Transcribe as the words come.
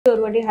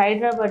ஒரு வாட்டி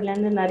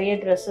ஹைதராபாத்லேருந்து நிறைய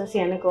ட்ரெஸ்ஸஸ்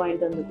எனக்கு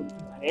வாங்கிட்டு வந்து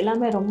கொடுத்தாங்க.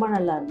 எல்லாமே ரொம்ப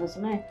நல்லா இருந்தது.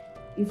 சொன்னேன்,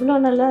 இவ்வளோ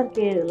நல்லா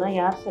இருக்கே, இதெல்லாம்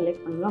யார்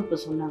செலக்ட் பண்ணலாம்? அப்போ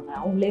சொன்னாங்க,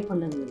 அவங்களே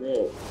பண்ணது இது.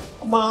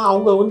 ஆமாம்,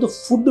 அவங்க வந்து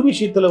ஃபுட்டு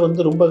விஷயத்தில்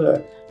வந்து ரொம்ப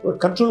ஒரு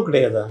கண்ட்ரோல்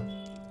கிடையாதா?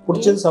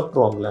 பிடிச்சது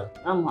சாப்பிட்ருவாங்களா?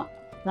 ஆமாம்,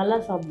 நல்லா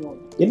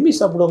சாப்பிடுவாங்க. என்வி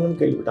சாப்பிடுவாங்கன்னு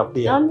கேள்விப்பட்டேன்.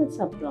 அப்படியா? நான்வெஜ்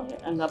சாப்பிடுவாங்க.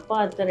 எங்கள் அப்பா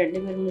அத்தை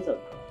 2 பேருமே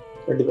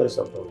சாப்பிடுவாங்க. 2 பேரும்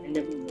சாப்பிடுவாங்க.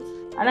 2 பேருமே.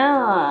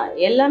 ஆனால்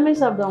எல்லாமே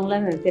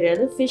சாப்பிடுவாங்களான்னு எனக்கு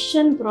தெரியாது. ஃபிஷ்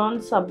அண்ட்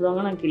ப்ரான்ஸ்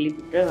சாப்பிடுவாங்க நான்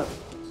கேள்விப்பட்டேன்.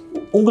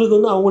 உங்களுக்கு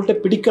வந்து அவங்கள்ட்ட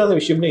பிடிக்காத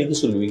விஷயம்னா எது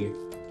சொல்லுவீங்க?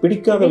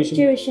 பிடிக்காத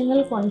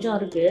விஷயங்கள் கொஞ்சம்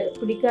இருக்கு,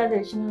 பிடிக்காத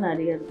விஷயங்கள்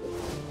நிறைய இருக்கு.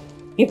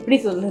 எப்படி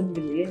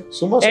சொல்றது?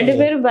 சும்மா 2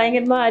 பேரும்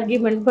பயங்கரமா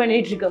ஆர்கியூமெண்ட்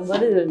பண்ணிட்டு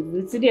இருக்கும்போது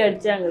விசிறி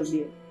அடிச்சாங்க.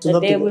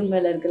 அப்படியே டேபிள்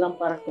மேல இருக்கலாம்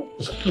பறக்கும்.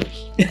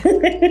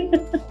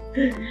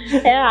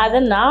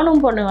 அதை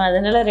நானும் பண்ணுவேன்.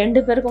 அதனால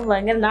 2 பேருக்கும்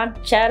பயங்கர, நான்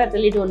சேரை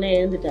தள்ளிட்டு ஒண்ணு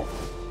எழுந்துட்டேன்.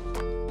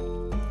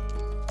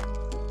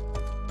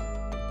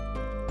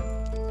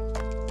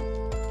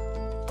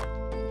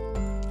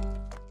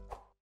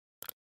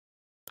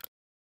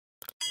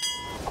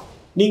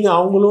 நீங்க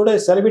அவங்களோட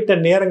செலவிட்ட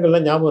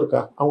நேரங்கள்லாம் ஞாபகம் இருக்கா?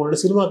 அவங்களோட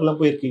சினிமாக்கெல்லாம்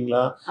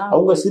போயிருக்கீங்களா?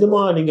 அவங்க சினிமா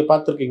நீங்க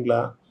பார்த்துருக்கீங்களா?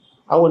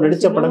 அவங்க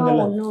நடிச்ச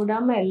படங்கள் ஒண்ணு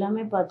விடாம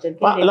எல்லாமே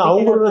பார்த்திருக்கேன். இல்ல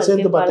அவங்களோட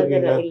சேர்ந்து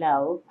பார்த்துருக்கீங்களா? இல்ல,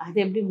 அது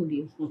எப்படி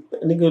முடியும்?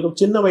 நீங்க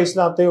சின்ன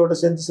வயசுல அத்தையோட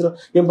சேர்ந்து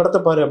என்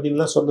படத்தை பாரு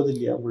அப்படின்லாம் சொன்னது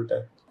இல்லையா உங்கள்கிட்ட?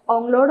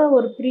 அவங்களோட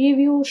ஒரு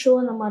ப்ரீவியூ ஷோ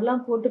அந்த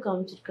மாதிரிலாம் போட்டு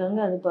காமிச்சிருக்காங்க,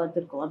 அது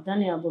பார்த்துருக்கோம்.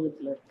 அதுதான்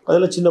ஞாபகத்துல இருக்கு.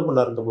 அதெல்லாம் சின்ன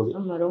பொண்ணா இருந்த போது?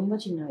 ஆமா, ரொம்ப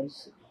சின்ன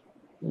வயசு.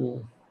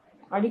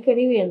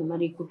 அடிக்கடி அந்த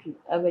மாதிரி கூட்டி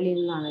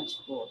வெளியில அழைச்சி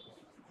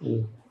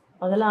போவோம்.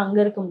 அதெல்லாம் அங்க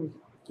இருக்கும்போது.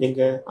 எங்க?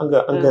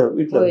 அங்க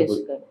வீட்டுல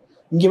இருக்கும்போது.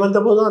 இங்க வந்த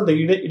போதும் அந்த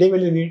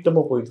இடைவெளி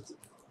நீட்டமா போயிடுது.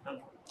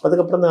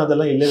 அதுக்கப்புறம் தான்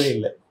அதெல்லாம் இல்லவே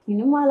இல்லை.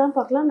 சினிமாலாம்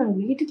பார்க்கலாம், நாங்க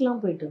வீட்டுக்கெல்லாம்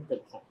போயிட்டு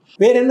வந்திருக்கோம்.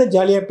 வேற என்ன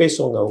ஜாலியா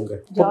பேசுவாங்க அவங்க?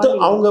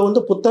 அவங்க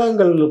வந்து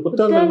புத்தகங்கள்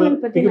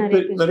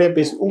நிறைய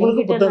பேசு.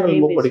 உங்களுக்கு புத்தகங்கள்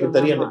ரொம்ப படிக்க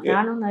தெரியும். எனக்கு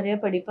நானும் நிறைய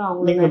படிப்பேன்,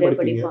 அவங்களும் நிறைய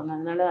படிப்பாங்க.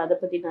 அதனால அதை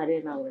பத்தி நிறைய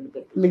நாங்க 2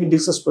 பேரும் நீங்க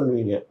டிஸ்கஸ்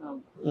பண்ணுவீங்க.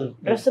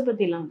 ட்ரெஸ்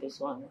பத்தி எல்லாம்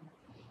பேசுவாங்க.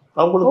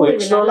 அவங்களுக்கு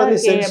எக்ஸ்ட்ராலரி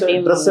சென்ஸ்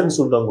ட்ரெஸ் சென்ஸ்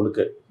உண்டு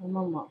அவங்களுக்கு.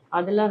 ஆமாமா,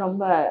 அதெல்லாம்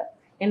ரொம்ப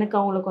எனக்கு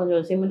அவங்களுக்கு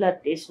கொஞ்சம் சிமிலர்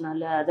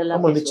டேஸ்ட்னால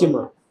அதெல்லாம்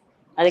நிச்சயமா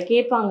அதை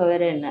கேட்பாங்க.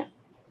 வேற என்ன,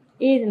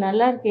 இது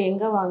நல்லா இருக்கு,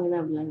 எங்க வாங்கின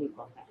அப்படிலாம்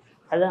கேட்பாங்க.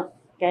 அதான்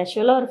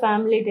கேஷுவலா ஒரு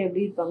ஃபேமிலிட்ட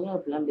எப்படி இருப்பாங்களோ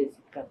அப்படிலாம்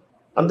பேசியிருக்காங்க.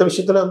 அந்த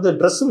விஷயத்துல வந்து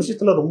ட்ரெஸ்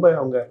விஷயத்துல ரொம்ப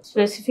அவங்க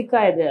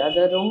ஸ்பெசிஃபிக்கா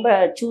அது ரொம்ப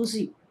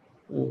சூஸி.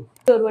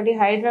 ஒரு வாட்டி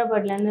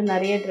ஹைதராபாத்லேருந்து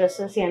நிறைய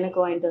ட்ரெஸ்ஸஸ் எனக்கு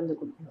வாங்கிட்டு வந்து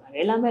கொடுத்தாங்க.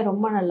 எல்லாமே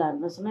ரொம்ப நல்லா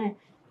இருந்தது. சொன்னேன்,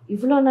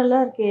 இவ்வளோ நல்லா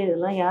இருக்கே,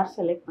 இதெல்லாம் யார்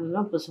செலக்ட்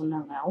பண்ணலாம்? அப்போ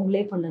சொன்னாங்க,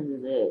 அவங்களே பண்ணது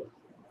இது.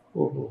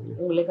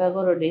 உங்களுக்காக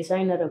ஒரு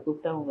டிசைனரை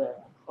கூப்பிட்டு அவங்க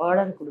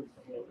ஆர்டர்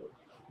கொடுப்பாங்க.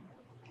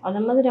 அந்த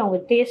மாதிரி அவங்க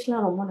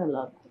டேஸ்ட்லாம் ரொம்ப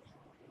நல்லா இருக்கும்.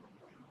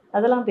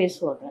 அதெல்லாம்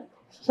பேசுவாங்க.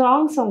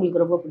 சாங்ஸ்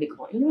அவங்களுக்கு ரொம்ப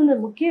பிடிக்கும். இன்னொன்று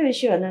முக்கிய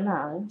விஷயம் என்னன்னா,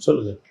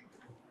 சொல்லுங்க,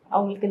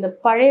 அவங்களுக்கு இந்த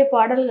பழைய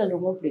பாடல்கள்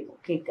ரொம்ப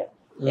பிடிக்கும் கேட்க.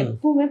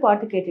 எப்பவுமே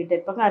பாட்டு கேட்டுட்டு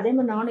இருப்பாங்க. அதே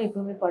மாதிரி நானும்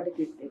எப்பவுமே பாட்டு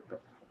கேட்டுட்டு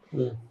இருப்பேன்.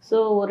 ஸோ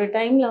ஒரு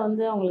டைம்ல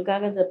வந்து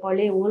அவங்களுக்காக இந்த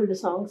பழைய ஓல்டு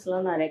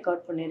சாங்ஸ்லாம் நான்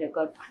ரெக்கார்ட்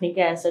பண்ணி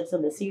கேசட்ஸ்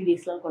அந்த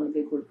சிடிஸ்லாம் கொண்டு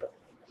போய் கொடுப்பேன்.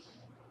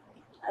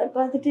 அதை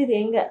பார்த்துட்டு இது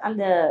எங்க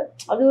அந்த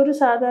அது ஒரு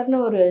சாதாரண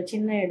ஒரு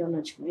சின்ன இடம்னு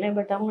வச்சுக்கோங்களேன்.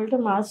 பட் அவங்கள்ட்ட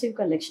மாசிவ்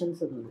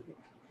கலெக்ஷன்ஸ் இருந்தது.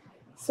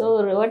 ஸோ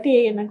ஒரு வாட்டி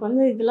எனக்கு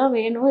வந்து இதெல்லாம்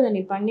வேணும், இதை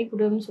நீ பண்ணி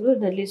கொடுன்னு சொல்லி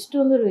இந்த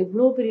லிஸ்ட்டு வந்து ஒரு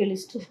இவ்வளோ பெரிய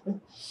லிஸ்ட்டு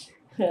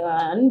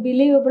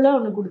அன்பிலீவபிளாக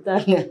ஒன்று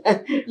கொடுத்தாங்க.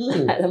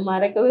 அதை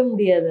மறக்கவே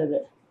முடியாது. அது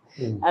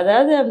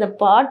அதாவது அந்த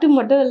பாட்டு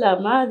மட்டும்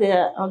இல்லாமல்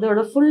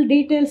அதோட ஃபுல்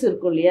டீட்டெயில்ஸ்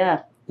இருக்கும் இல்லையா?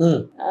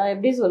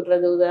 எப்படி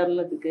சொல்றது,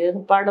 உதாரணத்துக்கு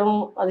படம்,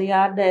 அது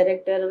யார்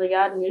டைரக்டர், அது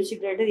யார்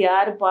மியூசிக் டைரக்டர்,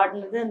 யார்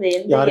பாடினது, அந்த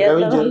எந்த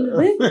இயர்ல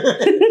வந்தது,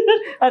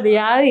 அது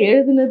யார்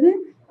எழுதுனது,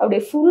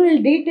 அப்படியே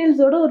ஃபுல்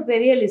டீட்டெயில்ஸோட ஒரு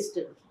பெரிய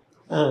லிஸ்ட்டு.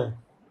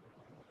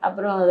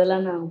 அப்புறம்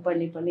அதெல்லாம் நாங்கள்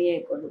பண்ணி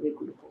கொண்டு போய்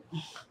கொடுப்போம்.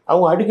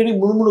 அவங்க அடிக்கடி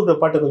முணுமுணுக்கிற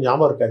பாட்டு கொஞ்சம்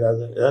ஞாபகம்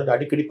இருக்காது? ஏதாவது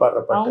அடிக்கடி பாடுற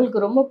பாட்டு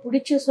அவங்களுக்கு ரொம்ப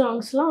பிடிச்ச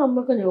சாங்ஸ்லாம் ரொம்ப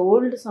கொஞ்சம்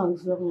ஓல்டு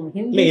சாங்ஸ்லாம்.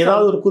 ஹிந்தி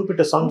ஏதாவது ஒரு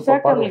குறிப்பிட்ட சாங்?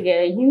 அவங்களுக்கு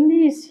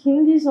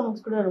ஹிந்தி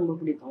சாங்ஸ் கூட ரொம்ப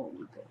பிடிக்கும்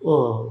அவங்களுக்கு.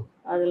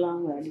 அதெல்லாம்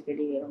அவங்க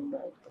அடிக்கடி ரொம்ப.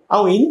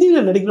 அவங்க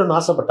ஹிந்தியில நடிக்கணும்னு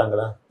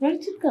ஆசைப்பட்டாங்களா?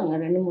 நடிச்சிருக்காங்க,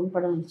 2-3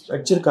 படம்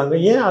நடிச்சிருக்காங்க.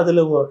 ஏன்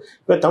அதுல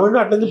இப்ப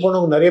தமிழ்நாட்டுல இருந்து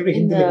போனவங்க நிறைய பேர்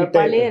ஹிந்தியில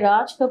பழைய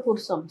ராஜ்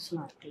கபூர்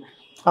சாங்ஸ்லாம் இருக்குல்ல?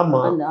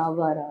 ஆமா, அந்த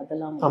ஆவாரா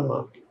அதெல்லாம். ஆமா,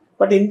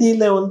 பட்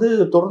ஹிந்தியில வந்து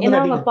தொடர்ந்து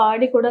அவங்க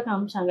பாடி கூட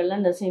காமிச்சாங்கல்ல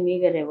இந்த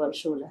செமிகரேவர்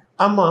ஷோல.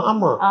 ஆமா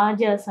ஆமா,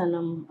 ஆஜா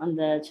சனம்,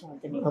 அந்த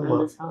சாந்தினி,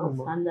 அந்த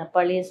சாங்ஸ், அந்த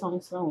பழைய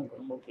சாங்ஸ்லாம் அவங்க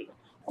ரொம்ப பிடிக்கும்.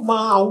 ஆமா,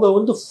 அவங்க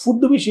வந்து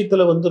ஃபுட்டு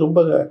விஷயத்துல வந்து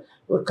ரொம்ப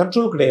ஒரு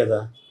கண்ட்ரோல்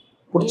கிடையாதா?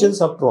 பிடிச்சது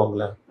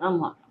சாப்பிட்ருவாங்களா?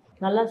 ஆமா,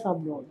 நல்லா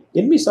சாப்பிடுவாங்க.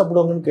 என்வி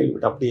சாப்பிடுவாங்கன்னு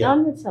கேள்விப்பட்டேன். அப்படியா?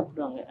 நான்வெஜ்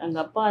சாப்பிடுவாங்க.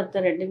 எங்கள் அப்பா அத்தை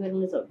 2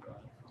 பேருமே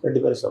சாப்பிடுவாங்க.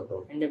 2 பேரும்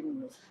சாப்பிடுவாங்க. 2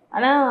 பேருமே.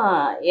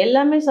 ஆனால்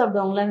எல்லாமே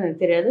சாப்பிடுவாங்களான்னு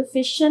எனக்கு தெரியாது.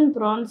 ஃபிஷ் அண்ட்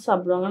ப்ரான்ஸ்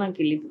சாப்பிடுவாங்க நான்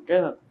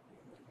கேள்விப்பட்டேன்.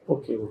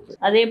 Okay okay.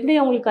 அது எப்படி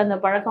அவங்களுக்கு அந்த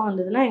பழக்கம்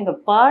வந்ததுன்னா, எங்கள்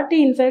பாட்டி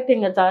இன்ஃபேக்ட்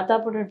எங்கள் தாத்தா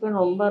போட்டு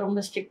ரொம்ப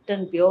ரொம்ப ஸ்ட்ரிக்ட்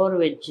அண்ட் பியோர்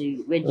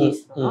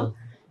வெஜ்ஜீஸ் தான்.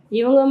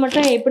 இவங்க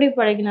மட்டும் எப்படி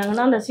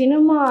பழகினாங்கன்னா, அந்த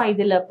சினிமா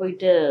இதில்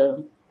போயிட்டு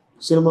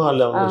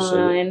சினிமாவில்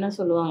என்ன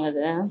சொல்லுவாங்க,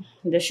 அது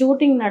இந்த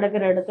ஷூட்டிங்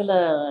நடக்கிற இடத்துல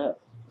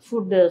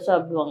ஃபுட்டு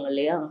சாப்பிடுவாங்க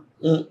இல்லையா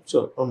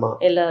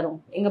எல்லாரும்.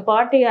 எங்கள்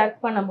பாட்டி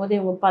ஆக்ட் பண்ணும்போது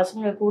இவங்க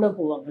பசங்க கூட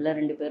போவாங்கல்ல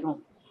 2 பேரும்,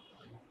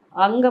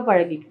 அங்கே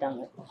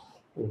பழகிக்கிட்டாங்க.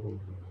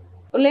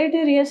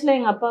 லேட்டர் இயர்ஸில்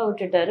எங்கள் அப்பா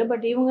விட்டுட்டாரு.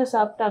 பட் இவங்க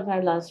சாப்பிட்டாங்க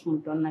லாஸ்ட்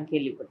மட்டும் நான்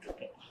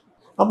கேள்விப்பட்டிருக்கேன்.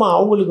 ஆமாம்,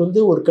 அவங்களுக்கு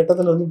வந்து ஒரு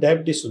கட்டத்தில் வந்து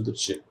டயபிட்டிஸ்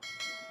வந்துருச்சு.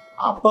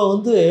 அப்போ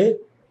வந்து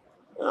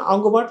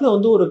அவங்க பாட்டில்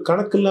வந்து ஒரு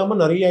கணக்கு இல்லாமல்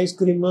நிறைய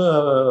ஐஸ்கிரீமு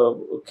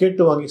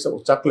கேட்டு வாங்கி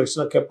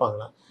சாக்லேட்ஸ்லாம்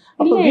கேட்பாங்களா?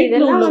 அப்போ இல்லை, வீட்டில்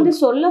இதெல்லாம் உள்ள வந்து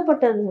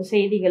சொல்லப்பட்ட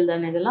செய்திகள்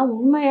தானே, இதெல்லாம்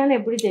உண்மையான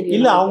எப்படி தெரியும்?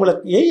 இல்லை, அவங்கள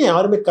ஏன்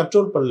யாருமே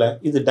கண்ட்ரோல் பண்ணல?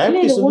 இது இல்லை,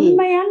 டயபிட்டிஸ் இது வந்து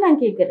உண்மையான்னு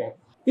நான் கேட்குறேன்.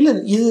 இல்லை,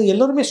 இது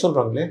எல்லாருமே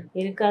சொல்கிறாங்களே.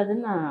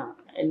 இருக்காதுன்னு நான்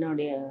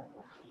என்னுடைய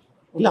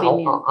இல்லை,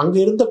 ஒப்பீனியன். அங்கே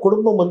இருந்த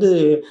குடும்பம் வந்து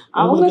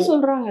அவங்க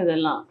சொல்றாங்க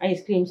இதெல்லாம்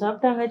ஐஸ்கிரீம்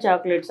சாப்பிட்டாங்க,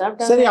 சாக்லேட்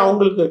சாப்பிட்டாங்க. சரி,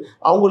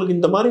 அவங்களுக்கு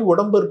இந்த மாதிரி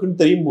உடம்பு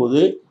இருக்குன்னு தெரியும்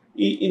போது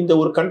இந்த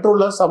ஒரு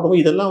கண்ட்ரோலாக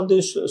சாப்பிடும்போது இதெல்லாம் வந்து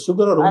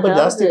சுகரை ரொம்ப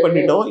ஜாஸ்தி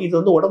பண்ணிட்டோம், இது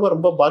வந்து உடம்ப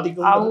ரொம்ப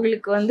பாதிக்கும்.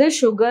 அவங்களுக்கு வந்து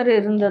சுகர்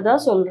இருந்ததா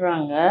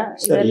சொல்றாங்க,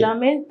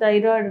 இதெல்லாமே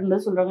தைராய்டு இருந்தா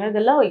சொல்றாங்க.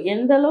 இதெல்லாம்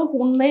எந்த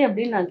அளவுக்கு உண்மை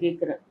அப்படின்னு நான்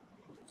கேட்குறேன்.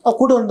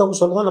 கூட வந்தவங்க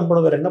சொல்லதான் நம்ம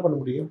வேற என்ன பண்ண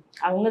முடியும்?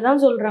 அவங்க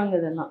தான் சொல்றாங்க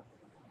இதெல்லாம்.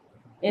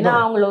 ஏன்னா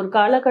அவங்கள ஒரு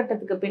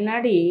காலகட்டத்துக்கு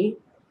பின்னாடி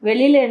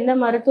வெளியில எந்த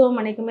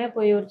மருத்துவமனைக்குமே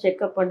போய் ஒரு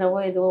செக்அப் பண்ணவோ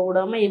எதுவோ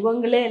விடாம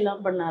இவங்களே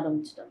எல்லாம் பண்ண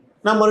ஆரம்பிச்சிட்டாங்க.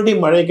 நான்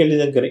மறுபடியும் மழைய கேள்வி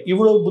தான் இருக்கிறேன்.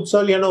 இவ்வளவு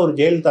புத்திசாலியான ஒரு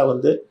ஜெயலலிதா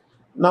வந்து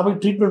நான் போய்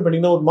ட்ரீட்மெண்ட்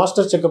பண்ணிங்கன்னா ஒரு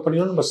மாஸ்டர் செக்அப்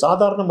பண்ணிக்கணும் நம்ம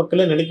சாதாரண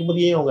மக்களே நினைக்கும்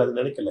போது ஏன் அவங்க அதை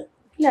நினைக்கல?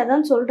 இல்லை,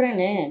 அதான்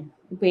சொல்றேனே,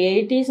 இப்போ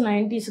 80s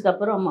 90ஸ்க்கு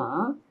அப்புறமா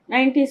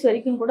 90s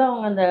வரைக்கும் கூட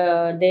அவங்க அந்த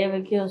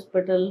தேவகி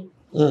ஹாஸ்பிட்டல்,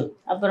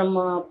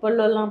 அப்புறமா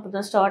அப்பல்லோலாம் அப்போ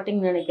தான்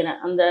ஸ்டார்டிங் நினைக்கிறேன்,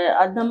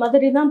 அந்த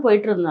மாதிரி தான்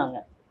போயிட்டு இருந்தாங்க.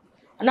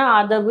 ஆனால்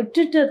அதை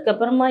விட்டுட்டதுக்கு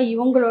அப்புறமா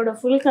இவங்களோட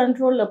ஃபுல்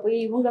கண்ட்ரோலில் போய்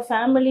இவங்க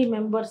ஃபேமிலி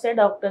மெம்பர்ஸே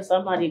டாக்டர்ஸாக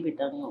மாறி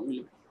போயிட்டாங்க.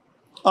 அவங்களுக்கு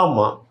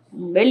ஆமாம்,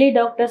 வெளி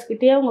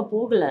டாக்டர்ஸ்கிட்டயே அவங்க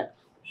போகல.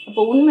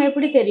 அப்போ உண்மை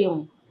எப்படி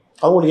தெரியும்?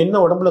 அவங்களுக்கு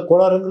என்ன உடம்புல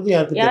கோளாறுங்கிறது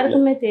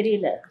யாருக்குமே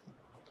தெரியல.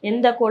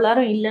 எந்த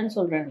கோளாறும் இல்லைன்னு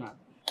சொல்றேன் நான்.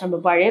 நம்ம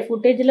பழைய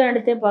ஃபுட்டேஜ்லாம்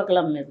எடுத்தே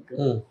பார்க்கலாம். இதுக்கு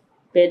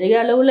பெரிய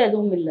அளவில்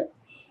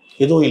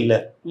எதுவும் இல்லை.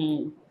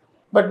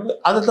 பட்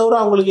அதை தவிர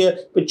அவங்களுக்கு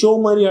இப்போ சோ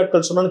மாதிரி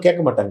ஆட்கள் சொன்னாலும்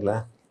கேட்க மாட்டாங்களா?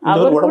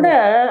 அவர் கூட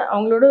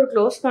அவங்களோட ஒரு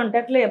க்ளோஸ்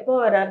கான்டாக்ட்ல எப்போ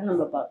வராரு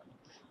நம்ம பார்க்கணும்.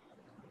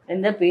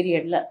 எந்த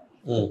பீரியட்ல,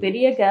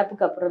 பெரிய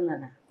கேப்புக்கு அப்புறம்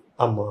தானே.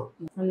 ஆமா,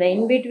 அந்த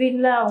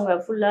இன்பிட்வீன்ல அவங்க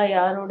ஃபுல்லா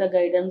யாரோட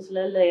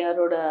கைடன்ஸ்ல இல்லை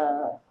யாரோட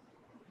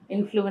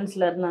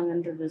இன்ஃப்ளூயன்ஸ்ல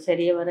இருந்தாங்கன்றது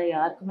சரியா வர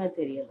யாருக்குமே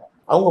தெரியல.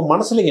 அவங்க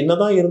மனசுல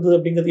என்னதான் இருந்தது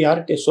அப்படிங்கிறது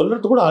யார்கிட்ட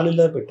சொல்றது கூட ஆள்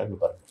இல்லாத போயிட்டாங்க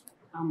பாருங்க.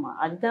 ஆமா,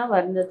 அதுதான்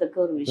வருந்தத்தக்க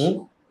ஒரு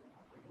விஷயம்.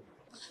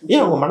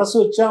 ஏன் அவங்க மனசு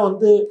வச்சா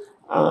வந்து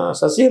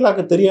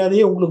சசிகலாக்கு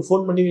தெரியாதே உங்களுக்கு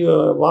ஃபோன் பண்ணி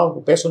வா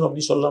பேசணும்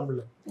அப்படின்னு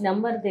சொல்லலாம்ல?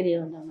 நம்பர்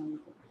தெரியும்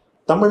நமக்கு.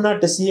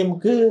 தமிழ்நாட்டு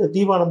சிஎம்க்கு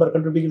தீபா நம்பர்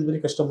கண்டுபிடிக்கிறது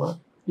பெரிய கஷ்டமா?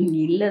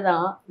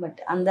 இல்லைதான், பட்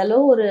அந்த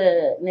அளவு ஒரு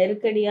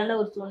நெருக்கடியான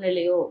ஒரு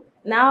சூழ்நிலையோ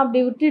நான் அப்படி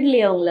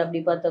விட்டுடலையே அவங்கள. அப்படி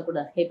பார்த்தா கூட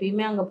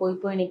எப்பயுமே அங்கே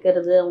போய்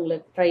நிற்கிறது, அவங்கள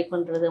ட்ரை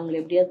பண்ணுறது, அவங்கள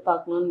எப்படியாவது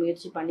பார்க்கணுன்னு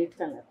முயற்சி பண்ணிட்டு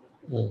தாங்க.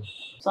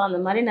 ஸோ அந்த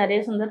மாதிரி நிறைய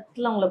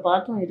சந்தர்ப்பத்தில் அவங்கள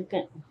பார்த்தும்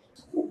இருக்கேன்.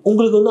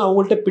 உங்களுக்கு வந்து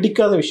அவங்கள்ட்ட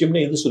பிடிக்காத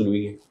விஷயம்னா எது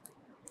சொல்லுவீங்க?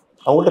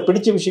 அவங்கள்ட்ட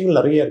பிடிச்ச விஷயங்கள்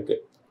நிறைய இருக்கு,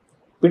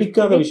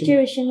 பிடிக்காத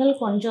விஷயங்கள்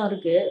கொஞ்சம்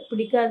இருக்கு,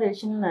 பிடிக்காத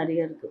விஷயங்கள்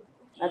நிறைய இருக்கு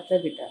அத்தை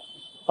கிட்ட.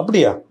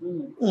 அப்படியா?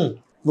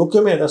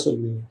 முக்கியமாக எதாவது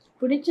சொல்லுவீங்க?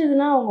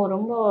 பிடிச்சதுன்னா அவங்க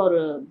ரொம்ப ஒரு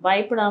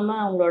பயப்படாம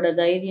அவங்களோட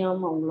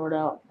தைரியம், அவங்களோட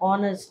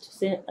ஆனஸ்ட்,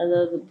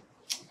 அதாவது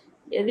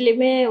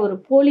எதுலேயுமே ஒரு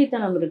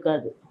போலித்தனம்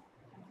இருக்காது,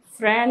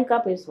 ஃப்ராங்காக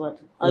பேசுவார்.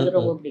 அது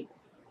ரொம்ப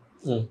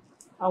பிடிக்கும்.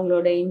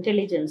 அவங்களோட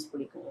இன்டெலிஜென்ஸ்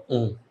பிடிக்கும்,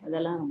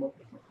 அதெல்லாம் ரொம்ப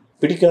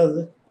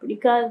பிடிக்கும்.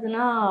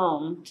 பிடிக்காதுன்னா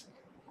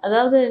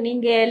அதாவது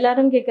நீங்கள்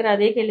எல்லாரும் கேட்குற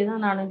அதே கேள்வி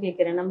தான் நானும்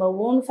கேட்குறேன். நம்ம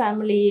ஓன்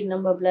ஃபேமிலி,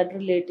 நம்ம பிளட்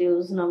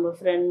ரிலேட்டிவ்ஸ், நம்ம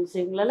ஃப்ரெண்ட்ஸ்,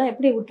 இவங்களெல்லாம்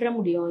எப்படி விட்டுற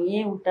முடியும்?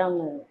 ஏன்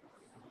விட்டாங்க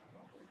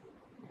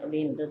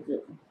அப்படின்றது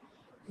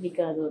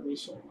பிடிக்காத ஒரு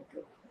விஷயம்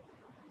எனக்கு.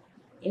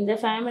 இந்த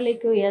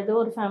ஃபேமிலிக்கு ஏதோ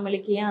ஒரு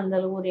ஃபேமிலிக்கு ஏன்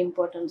அந்தளவு ஒரு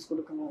இம்பார்ட்டன்ஸ்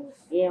கொடுக்கணும்?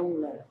 ஏன்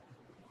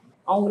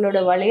அவங்களோட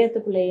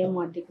வளையத்துக்குள்ளே ஏன்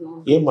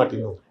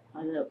மாட்டிக்கணும்?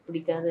 அது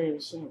பிடிக்காத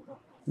விஷயம்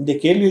தான். இந்த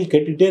கேள்விகள்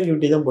கேட்டுகிட்டே இருக்க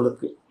வேண்டியதான் போல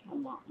இருக்கு.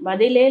 ஆமாம்,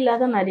 பதிலே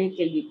இல்லாத நிறைய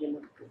கேள்விகள்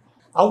இருக்கு.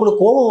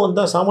 அவங்களுக்கு கோபம்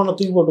வந்தால் சாமானை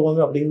தூக்கி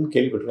போட்டுவாங்க அப்படின்னு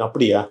கேள்விப்பட்டிருக்கேன்.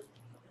 அப்படியா?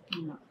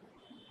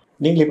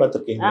 நீங்களே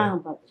பார்த்துருக்கீங்க?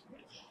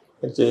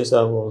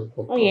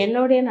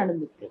 என்னோடய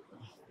நடந்துருக்கு.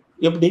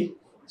 எப்படி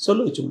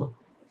சொல்லுங்க, சும்மா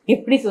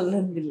எப்படி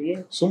சொல்றது இல்லையே,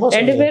 சும்மா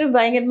 2 பேரும்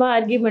பயங்கரமா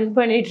ஆர்கியூமெண்ட்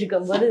பண்ணிட்டு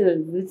இருக்கும் போது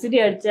விசிறி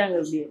அடிச்சாங்க.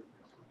 அப்படியே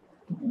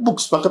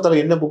புக்ஸ் பக்கத்துல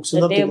என்ன புக்ஸ்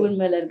டேபிள்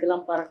மேல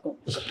இருக்கலாம் பறக்கும்.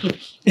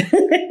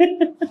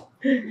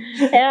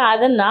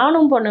 அதை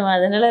நானும் பண்ணுவேன்.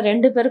 அதனால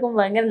 2 பேருக்கும்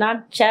பயங்கர,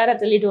 நான் ஷேரை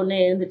தள்ளிட்டு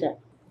ஒன்று எழுந்துட்டேன்.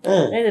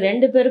 இது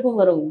 2 பேருக்கும்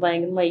வரும்,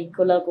 பயங்கரமா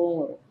ஈக்குவலாகவும்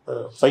வரும்.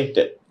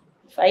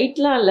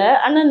 ஃபைட்லாம் இல்லை,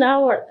 ஆனால்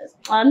நான்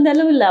அந்த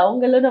அளவு இல்லை,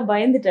 அவங்களும் நான்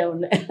பயந்துட்டேன்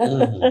ஒன்று.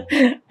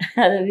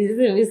 அதை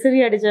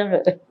விசிறி அடிச்சாங்க.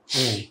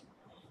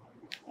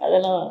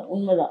 அதெல்லாம்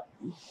உண்மைதான்.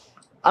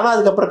 ஆனால்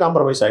அதுக்கப்புறம்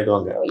காம்ப்ரமைஸ்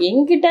ஆகிடுவாங்க.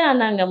 எங்கிட்ட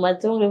ஆனாங்க,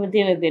 மற்றவங்களை பற்றி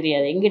எனக்கு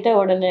தெரியாது. எங்கிட்ட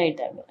உடனே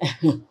ஆயிட்டாங்க,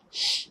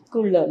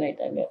 கூல் டவுன்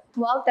ஆயிட்டாங்க.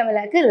 வாவ்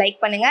தமிழாக்கு லைக்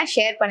பண்ணுங்க,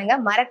 ஷேர் பண்ணுங்க,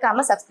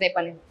 மறக்காம சப்ஸ்கிரைப்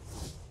பண்ணுங்க.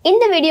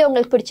 இந்த வீடியோ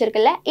உங்களுக்கு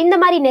பிடிச்சிருக்குல்ல? இந்த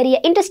மாதிரி நிறைய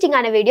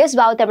இன்ட்ரெஸ்டிங்கான வீடியோஸ்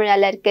வாவ்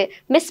தமிழால இருக்கு.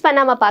 மிஸ்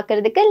பண்ணாம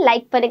பார்க்கிறதுக்கு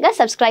லைக் பண்ணுங்க,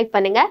 சப்ஸ்கிரைப்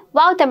பண்ணுங்க.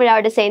 வாவ்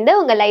தமிழாவோட சேர்ந்து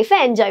உங்க லைஃபை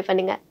என்ஜாய்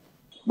பண்ணுங்க.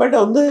 பட்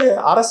வந்து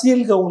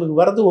அரசியலுக்கு அவங்களுக்கு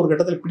வரது ஒரு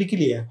கட்டத்தில்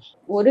பிடிக்கலையா?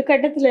 ஒரு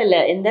கட்டத்தில்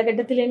இல்லை, எந்த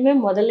கட்டத்துலையுமே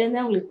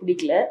முதல்லேருந்தே அவங்களுக்கு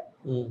பிடிக்கல.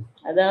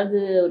 அதாவது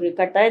ஒரு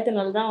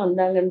கட்டாயத்தினால தான்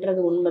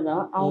வந்தாங்கன்றது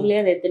உண்மைதான். அவங்களே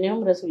அதை எத்தனையோ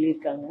முறை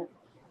சொல்லியிருக்காங்க.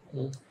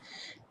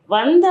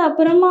 வந்த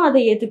அப்புறமா அதை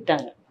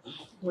ஏற்றுக்கிட்டாங்க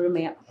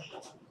முழுமையாக.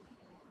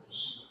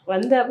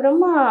 வந்த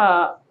அப்புறமா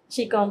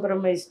ஷி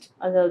காம்ப்ரமைஸ்ட்.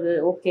 அதாவது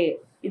ஓகே,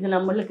 இது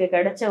நம்மளுக்கு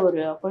கிடைச்ச ஒரு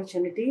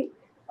ஆப்பர்ச்சுனிட்டி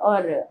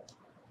ஆர்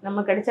நம்ம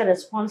கிடைச்ச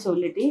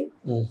ரெஸ்பான்சிபிலிட்டி.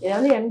 இதை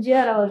வந்து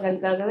எம்ஜிஆர்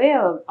அவர்களுக்காகவே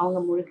அவங்க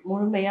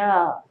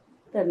முழுமையாக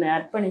தன்னை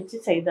அர்ப்பணித்து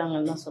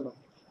செய்தாங்கன்னு தான் சொல்லுவோம்.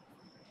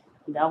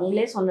 இது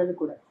அவங்களே சொன்னது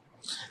கூட.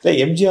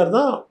 எம்ஜிஆர்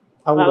தான்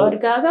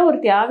அவருக்காக ஒரு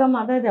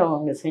தியாகமாக தான் இதை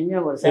அவங்க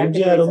செஞ்ச ஒரு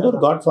எம்ஜிஆர் வந்து ஒரு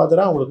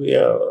காட்ஃபாதராக அவங்களுக்கு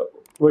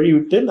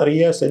வழிவிட்டு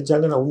நிறைய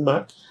செஞ்சாங்கன்னு உண்மை.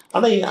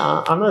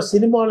 ஆனால்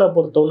சினிமாவில்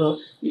பொறுத்தவரை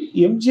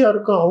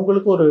எம்ஜிஆருக்கும்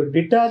அவங்களுக்கும் ஒரு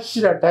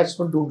டிட்டாச்சு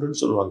அட்டாச்மெண்ட்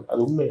உண்டுன்னு சொல்லுவாங்க.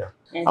 அது உண்மையா?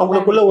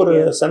 அவங்களுக்குள்ள ஒரு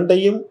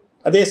சண்டையும்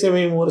அதே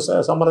சமயம் ஒரு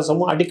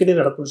சமரசமும் அடிக்கடி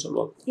நடக்கும்னு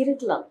சொல்லுவாங்க.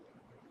 இருக்கலாம்.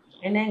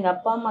 ஏன்னா எங்கள்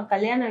அப்பா அம்மா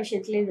கல்யாண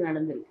விஷயத்துல இது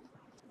நடந்திருக்கு.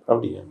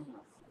 அப்படியா?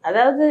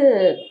 அதாவது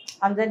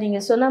அந்த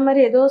நீங்கள் சொன்ன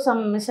மாதிரி ஏதோ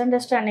சம் மிஸ்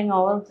அண்டர்ஸ்டாண்டிங்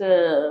அவருக்கு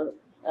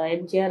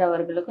எம்ஜிஆர்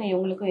அவர்களுக்கும்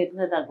இவங்களுக்கும்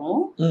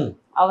இருந்ததாகவும்,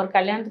 அவர்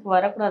கல்யாணத்துக்கு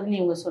வரக்கூடாதுன்னு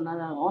இவங்க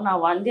சொன்னதாகவும்,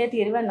 நான் வந்தே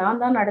தீர்வேன்,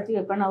 நான் தான் நடத்தி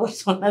வைப்பேன்னு அவர்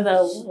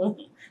சொன்னதாகவும்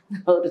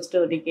ஒரு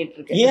ஸ்டோரி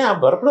கேட்டிருக்கேன்.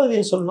 ஏன் வரக்கூடாது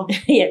சொல்லணும்?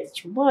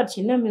 சும்மா ஒரு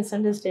சின்ன மிஸ்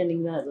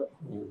அண்டர்ஸ்டாண்டிங் தான். அது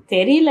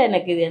தெரியல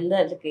எனக்கு, இது எந்த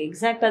அதுக்கு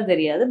எக்ஸாக்டாக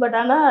தெரியாது. பட்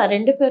ஆனால்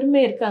 2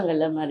 பேருமே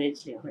இருக்காங்கல்ல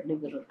மேரேஜ்லேயும், 2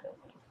 பேரும் இருக்காங்க,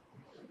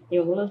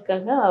 இவங்களும்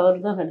இருக்காங்க,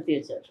 அவர் தான் நடத்தி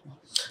வச்சார்.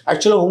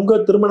 ஆக்சுவலாக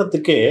உங்கள்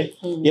திருமணத்துக்கு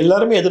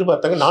எல்லாருமே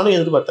எதிர்பார்த்தாங்க, நானும்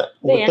எதிர்பார்த்தேன்.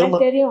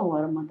 எனக்கு தெரியும் அவங்க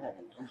வரமாட்டாங்க.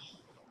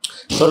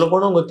 சொல்ல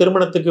போனால் உங்கள்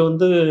திருமணத்துக்கு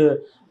வந்து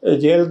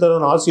ஜெயலலிதா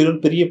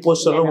ஆசிரியர் பெரிய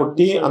போஸ்டர்லாம்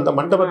ஒட்டி அந்த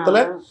மண்டபத்தில்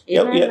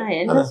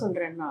என்ன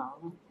சொல்கிறேன்னா,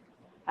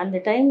 அந்த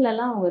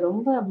டைம்லலாம் அவங்க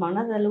ரொம்ப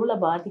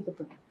மனதளவில்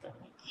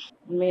பாதிக்கப்பட்டிருக்காங்க.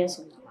 உண்மையாக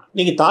சொல்லலாம்.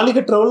 நீங்கள் தாலி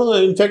கட்டுறவளும்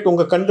இன்ஃபேக்ட்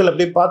உங்கள் கண்கள்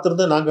அப்படியே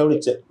பார்த்துருந்தா நான்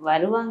கவனிச்சேன்.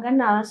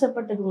 வருவாங்கன்னு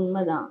ஆசைப்பட்டது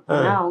உண்மைதான்.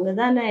 ஆனால் அவங்க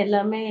தானே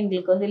எல்லாமே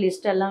எங்களுக்கு வந்து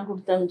லிஸ்ட் எல்லாம்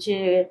கொடுத்து அனுப்பிச்சு,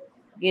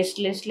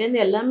 கெஸ்ட்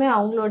லிஸ்ட்லேருந்து எல்லாமே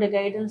அவங்களோட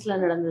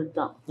கைடன்ஸில் நடந்தது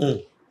தான்.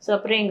 ஸோ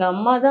அப்புறம் எங்கள்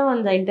அம்மா தான்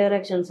அந்த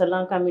இன்டராக்ஷன்ஸ்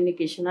எல்லாம்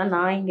கம்யூனிகேஷனாக,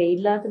 நான் இங்கே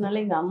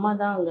இல்லாததுனால எங்கள் அம்மா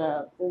தான் அங்கே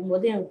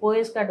போகும்போது எனக்கு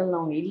போயஸ் கார்டனில்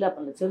அவங்க இல்லை,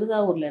 அப்போ அந்த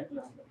சிறுதாவூரில்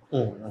இருந்தாங்க.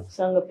 ஸோ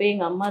அங்கே போய்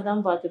எங்கள் அம்மா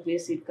தான் பார்த்து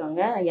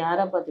பேசியிருக்காங்க.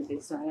 யாரை பார்த்து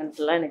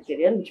பேசுனாங்கன்ட்டுலாம் எனக்கு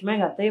தெரியாது. நிச்சயமாக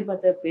எங்கள் அத்தையை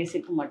பார்த்து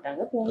பேசிக்க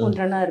மாட்டாங்க,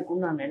 பூங்குன்றனா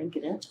இருக்கும்னு நான்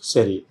நினைக்கிறேன்.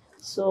 சரி.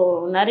 ஸோ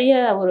நிறைய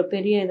ஒரு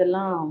பெரிய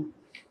இதெல்லாம்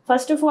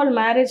first of all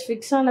marriage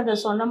fix ஆனதை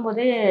சொன்னும்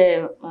போதே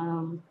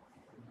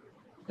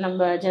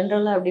நம்ம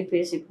ஜென்ரலாக அப்படி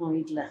பேசிப்போம்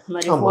வீட்டில். இந்த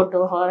மாதிரி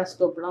ஃபோட்டோ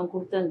ஹாரோஸ்கோப்லாம்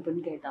கொடுத்து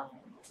அனுப்புன்னு கேட்டாங்க.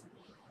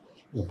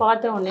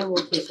 பார்த்த உடனே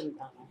ஓகே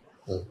சொல்லிட்டாங்க.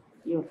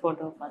 இவர்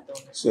ஃபோட்டோ பார்த்த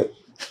உடனே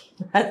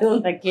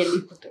அதுவும் நான்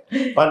கேள்விப்பட்டேன்.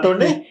 பார்த்த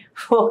உடனே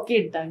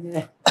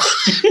ஓகேட்டாங்க.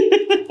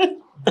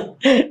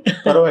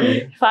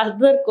 பரவாயில்லையே,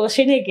 ஃபர்தர்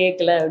கொஸ்டினே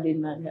கேட்கல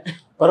அப்படின்னாங்க.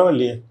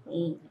 பரவாயில்லையே,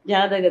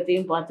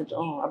 ஜாதகத்தையும்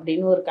பார்த்துட்டோம்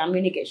அப்படின்னு ஒரு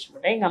கம்யூனிகேஷன்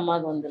மட்டும் எங்கள்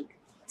அம்மாவுக்கு வந்திருக்கு.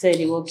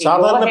 சரி ஓகே.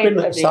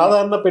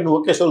 சாதாரண பெண்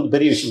ஓகே சொல்றது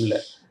பெரிய விஷயம்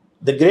இல்லை.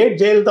 தி கிரேட்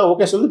ஜெயலலிதா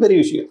ஓகே சொல்றது பெரிய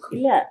விஷயம்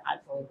இல்லை. அது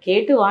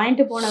கேட்டு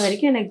வாங்கிட்டு போன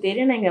வரைக்கும் எனக்கு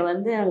தெரியும். நீங்கள்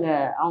வந்து அங்கே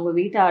அவங்க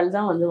வீட்டு ஆள்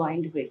தான் வந்து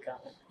வாங்கிட்டு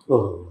போயிருக்காங்க.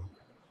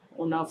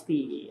 ஒன் ஆஃப் தி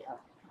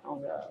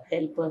அவங்க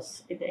ஹெல்பர்ஸ்.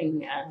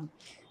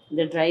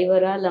 இந்த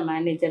டிரைவரா இல்லை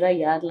மேனேஜரா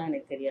யாரெலாம்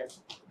எனக்கு தெரியாது.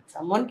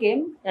 சம்மன்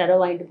கேம், யாரோ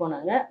வாங்கிட்டு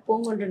போனாங்க.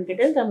 பூங்குன்றன்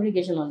கிட்ட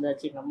கம்யூனிகேஷன்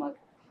வந்தாச்சு எங்கள்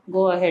அம்மாவுக்கு,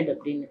 கோ அஹெட்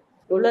அப்படின்னு.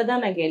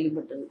 இவ்வளோதான் நான்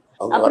கேள்விப்பட்டது.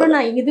 அப்புறம்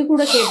நான் இது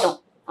கூட கேட்டோம்,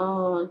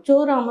 சோ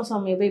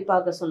ராமசாமியை போய்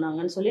பார்க்க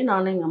சொன்னாங்கன்னு சொல்லி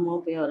நானும் எங்கள்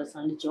அம்மாவும் போய் அவரை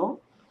சந்தித்தோம்.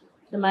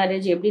 இந்த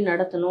மேரேஜ் எப்படி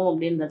நடத்தணும்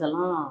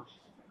அப்படின்றதெல்லாம்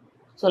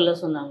சொல்ல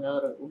சொன்னாங்க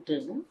அவர்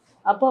விட்டுன்னு.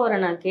 அப்போ அவரை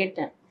நான்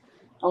கேட்டேன்,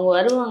 அவங்க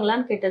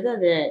வருவாங்களான்னு கேட்டது.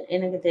 அது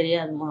எனக்கு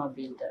தெரியாதுமா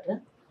அப்படின்ட்டாரு.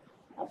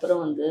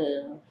 அப்புறம் வந்து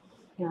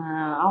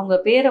அவங்க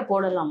பேரை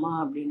போடலாமா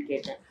அப்படின்னு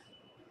கேட்டேன்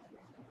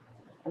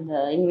அந்த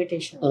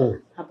இன்விடேஷன்.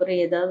 அப்புறம்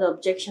ஏதாவது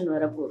அப்ஜெக்ஷன்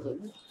வரப்போகுது,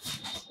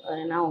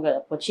 ஏன்னா அவங்க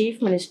அப்போ சீஃப்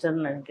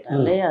மினிஸ்டர்னு நினைக்கிறேன்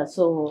இல்லையா,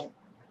 ஸோ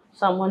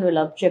சம்மன்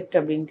வில் அப்ஜெக்ட்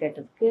அப்படின்னு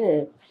கேட்டதுக்கு,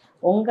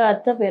 உங்கள்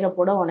அத்தை பேரை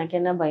போட உனக்கு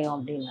என்ன பயம்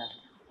அப்படின்னாரு.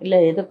 இல்லை,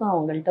 எதுக்கும்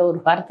அவங்கள்ட்ட ஒரு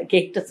வார்த்தை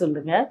கேட்டு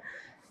சொல்லுங்கள்,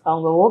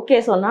 அவங்க ஓகே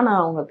சொன்னால்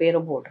நான் அவங்க பேரை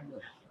போட்டுருங்க.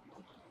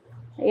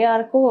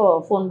 யாருக்கும்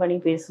ஃபோன் பண்ணி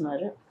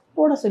பேசினார்,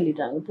 போட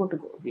சொல்லிட்டாங்க,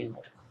 போட்டுக்கோ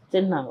அப்படின்னாரு.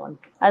 சரி நாங்கள்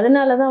வந்துட்டோம்.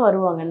 அதனால தான்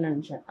வருவாங்கன்னு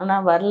நினச்சேன்.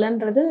 ஆனால்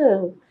வரலன்றது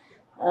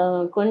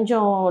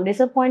கொஞ்சம்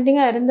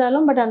டிசப்பாயிண்டிங்காக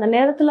இருந்தாலும், பட் அந்த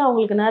நேரத்தில்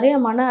அவங்களுக்கு நிறைய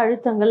மன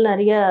அழுத்தங்கள்,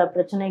 நிறைய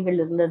பிரச்சனைகள்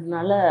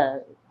இருந்ததுனால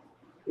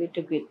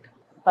வீட்டுக்கு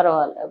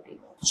பரவாயில்ல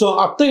அப்படின்னு. ஸோ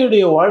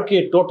அத்தையுடைய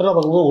வாழ்க்கையை டோட்டலாக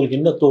பார்க்கும்போது உங்களுக்கு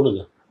என்ன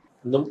தோணுங்க?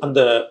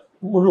 அந்த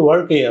முழு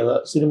வாழ்க்கையை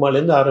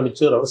சினிமாலேருந்து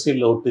ஆரம்பித்து ஒரு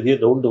அரசியலில் ஒரு பெரிய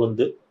ரவுண்டு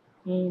வந்து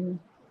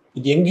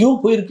இது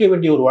எங்கேயும் போயிருக்க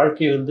வேண்டிய ஒரு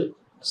வாழ்க்கையை வந்து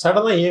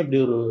சடனாக ஏன் இப்படி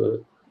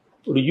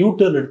ஒரு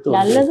யூட்டர்ன் எடுத்து?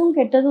 நல்லதும்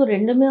கெட்டதும்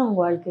ரெண்டுமே அவங்க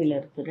வாழ்க்கையில்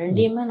இருக்குது.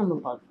 ரெண்டையுமே நம்ம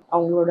பார்க்கணும்.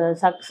 அவங்களோட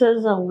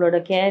சக்ஸஸ், அவங்களோட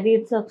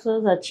கேரியர்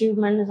சக்ஸஸ்,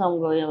 அச்சீவ்மெண்ட்ஸ்,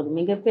 அவங்க ஒரு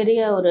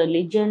மிகப்பெரிய ஒரு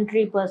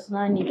லெஜெண்டரி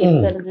பர்சனாக இன்னைக்கு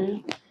இருக்கிறது,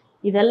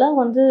 இதெல்லாம்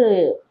வந்து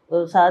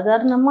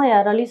சாதாரணமாக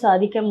யாராலையும்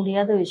சாதிக்க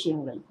முடியாத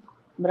விஷயங்கள்,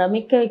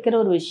 பிரமிக்க வைக்கிற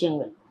ஒரு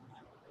விஷயங்கள்.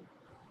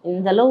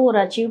 இந்தளவு ஒரு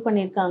அச்சீவ்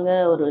பண்ணியிருக்காங்க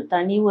ஒரு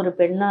ஒரு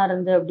பெண்ணாக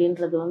இருந்து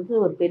அப்படின்றது வந்து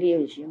ஒரு பெரிய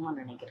விஷயமா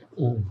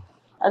நினைக்கிறேன்.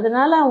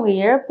 அதனால அவங்க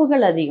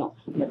இழப்புகள் அதிகம்.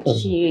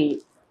 She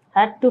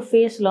had to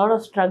face lot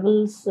of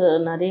struggles.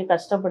 நிறைய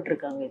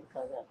கஷ்டப்பட்டிருக்காங்க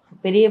இதுக்காக.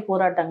 பெரிய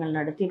போராட்டங்கள்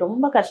நடத்தி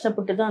ரொம்ப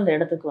கஷ்டப்பட்டு தான் அந்த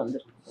இடத்துக்கு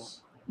வந்துருக்கோம்.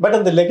 பட்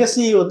அந்த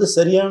லெகசி வந்து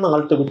சரியான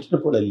ஆள்கிட்ட விட்டுட்டு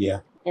போல இல்லையா?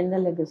 எந்த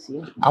லெகசி?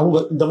 அவங்க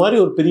இந்த மாதிரி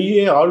ஒரு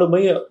பெரிய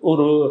ஆளுமை,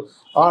 ஒரு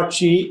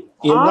ஆட்சி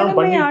எல்லாம்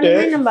பண்ணிட்டு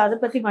நம்ம அதை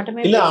பத்தி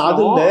மட்டுமே இல்ல.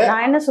 அது இல்ல,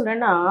 நான் என்ன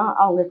சொல்றேன்னா,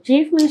 அவங்க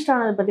சீஃப் மினிஸ்டர்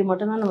ஆனதை பத்தி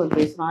மட்டும் தான் நம்ம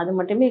பேசணும். அது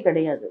மட்டுமே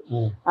கிடையாது.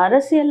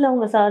 அரசியல்ல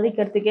அவங்க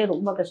சாதிக்கிறதுக்கே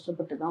ரொம்ப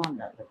கஷ்டப்பட்டு தான்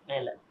வந்தாங்க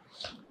மேல.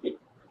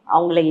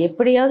 அவங்கள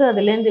எப்படியாவது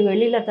அதுல இருந்து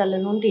வெளியில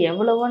தள்ளணும்ட்டு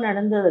எவ்வளவோ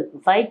நடந்தது.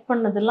 ஃபைட்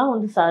பண்ணதெல்லாம்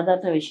வந்து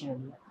சாதாரண விஷயம்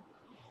இல்லை.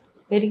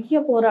 பெரிய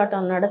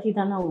போராட்டம் நடத்தி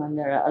தானே அவங்க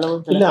அந்த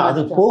அளவுக்கு இல்ல.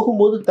 அது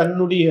போகும்போது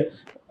தன்னுடைய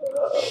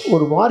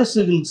ஒரு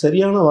வாரிசுகள்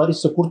சரியான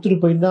வாரிசை கொடுத்துட்டு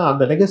போயிருந்தா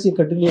அந்த லெகசி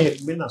கண்டினியூ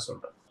ஆயிருக்குமே நான்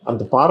சொல்றேன்.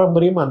 அந்த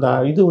பாரம்பரியம் அந்த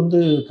இது வந்து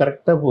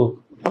கரெக்டா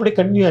அப்படியே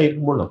கண்டினியூ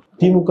ஆயிருக்குமோ.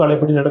 திமுக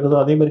எப்படி நடக்குதோ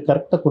அதே மாதிரி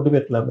கரெக்டா கொண்டு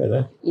போயிருக்கலாமே. அதை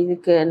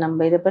இதுக்கு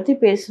நம்ம இதை பத்தி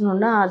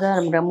பேசணும்னா அதான்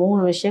நம்ம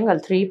 3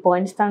 விஷயங்கள் 3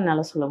 பாயிண்ட்ஸ் தான்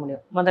என்னால் சொல்ல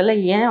முடியும். முதல்ல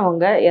ஏன்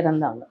அவங்க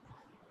இறந்தாங்க,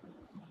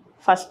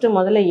 ஃபர்ஸ்ட்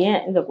முதல்ல ஏன்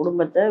இந்த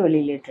குடும்பத்தை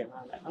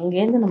வெளியிலேற்றினாங்க,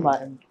 அங்கேருந்து நம்ம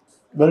ஆரம்பிக்கணும்.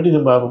 மறுபடியும்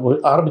நம்ம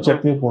ஆரம்பிச்ச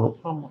இடத்துக்கு போகணும்.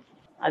 ஆமாம்,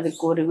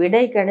 அதுக்கு ஒரு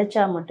விடை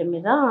கிடைச்சா மட்டுமே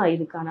தான்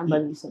இதுக்கான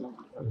பதில் சொல்ல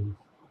முடியும்.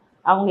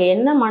 அவங்க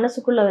என்ன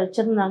மனசுக்குள்ள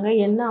வச்சிருந்தாங்க,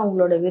 என்ன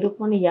அவங்களோட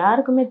விருப்பம்னு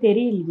யாருக்குமே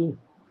தெரியலையே.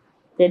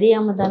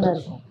 தெரியாம தானே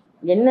இருக்கும்.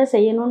 என்ன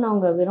செய்யணும்னு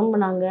அவங்க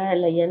விரும்பினாங்க,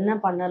 இல்லை என்ன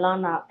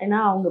பண்ணலாம்னா. ஏன்னா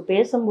அவங்க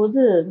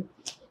பேசும்போது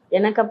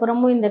எனக்கு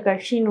அப்புறமும் இந்த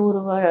கட்சி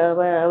 100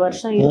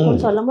 வருஷம்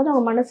இருக்கும்னு சொல்லும் போது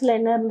அவங்க மனசுல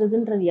என்ன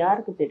இருந்ததுன்றது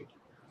யாருக்கு தெரியும்?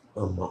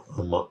 ஆமா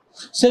ஆமா.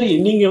 சரி,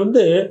 நீங்க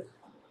வந்து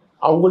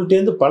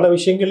அவங்கள்ட்டேருந்து பல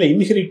விஷயங்களை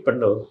இன்ஹெரிட்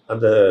பண்ண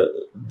அந்த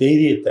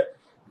தைரியத்தை,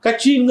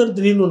 கட்சிங்கிறது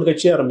திடீர்னு ஒரு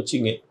கட்சி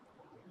ஆரம்பிச்சிங்க,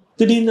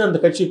 திடீர்னு அந்த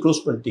கட்சியை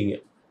க்ளோஸ் பண்ணிட்டீங்க.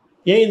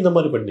 ஏன் இந்த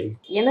மாதிரி பண்ணீங்க?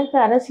 எனக்கு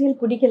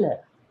அரசியல் பிடிக்கல.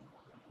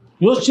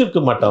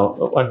 யோசிச்சிருக்க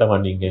மாட்டோமா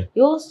நீங்க?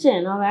 யோசிச்சேன்,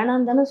 நான்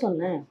வேணான்னு தானே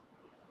சொன்னேன்.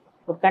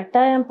 ஒரு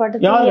கட்டாயம்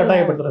படுத்து. யார்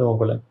கட்டாயப்படுத்துறாங்க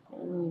உங்களை?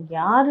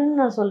 யாருன்னு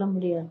நான் சொல்ல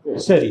முடியாது.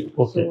 சரி,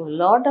 ஓகே.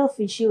 லாட் ஆஃப்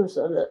இஷ்யூஸ்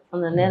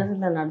அந்த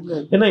நேரத்துல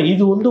நடந்தது. ஏன்னா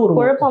இது வந்து ஒரு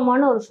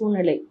குழப்பமான ஒரு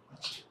சூழ்நிலை.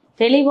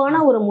 தெளிவான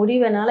ஒரு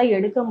முடிவெனால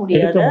எடுக்க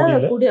முடியாத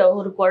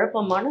ஒரு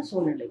குழப்பமான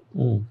சூழ்நிலை.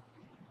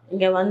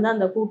 இங்க வந்து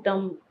அந்த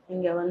கூட்டம்,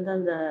 இங்க வந்து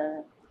அந்த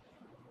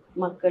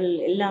மக்கள்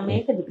எல்லாமே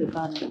இதுக்கு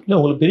காரணம். இல்லை,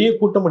 உங்களுக்கு பெரிய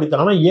கூட்டம்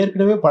அடித்தான். ஆனால்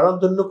ஏற்கனவே பழம்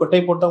தின்னு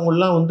கொட்டை போட்டவங்க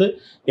எல்லாம் வந்து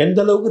எந்த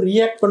அளவுக்கு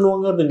ரியாக்ட்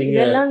பண்ணுவாங்கிறது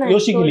நீங்க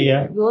யோசிக்கலையா?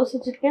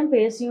 யோசிச்சிருக்கேன்,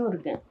 பேசியும்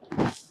இருக்கேன்.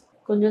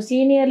 கொஞ்சம்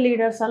சீனியர்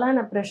லீடர்ஸ் எல்லாம்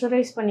என்ன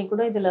ப்ரெஷரைஸ் பண்ணி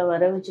கூட இதுல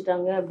வர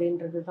வச்சுட்டாங்க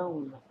அப்படின்றது தான்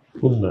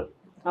உண்மை.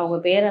 அவங்க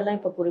பேரெல்லாம்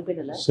இப்ப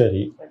குறிப்பிடல.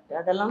 சரி, பட்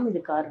அதெல்லாம்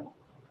இது காரணம்.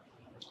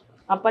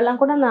 அப்பெல்லாம்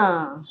கூட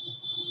நான்,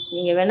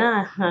 நீங்க வேணா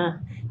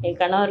என்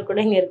கணவர் கூட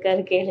இங்க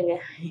இருக்காரு, கேளுங்க.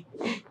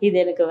 இது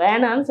எனக்கு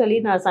வேணான்னு சொல்லி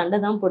நான் சண்டை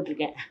தான்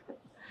போட்டிருக்கேன்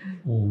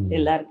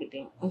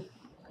எல்லார்கிட்டையும்.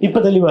 இப்ப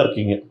தெளிவா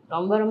இருக்கீங்க?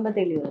 ரொம்ப ரொம்ப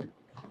தெளிவா.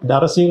 இந்த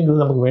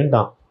அரசியல் நமக்கு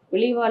வேண்டாம்,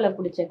 விழிவால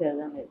பிடிச்ச கதை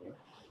தான் இது.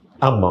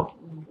 ஆமா.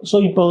 ஸோ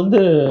இப்போ வந்து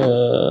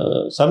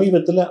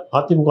சமீபத்தில்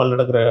அதிமுக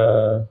நடக்கிற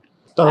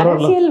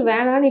அரசியல்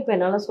வேணான்னு இப்போ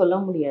என்னால் சொல்ல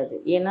முடியாது.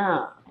 ஏன்னா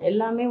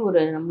எல்லாமே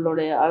ஒரு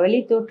நம்மளோட வெளி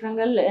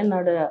தோற்றங்கள்,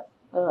 என்னோட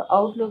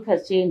அவுட்லுக்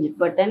ஹஸ் சேஞ்ச்.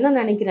 பட் என்ன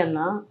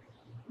நினைக்கிறேன்னா,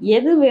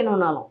 எது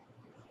வேணும்னாலும்,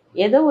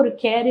 எதை ஒரு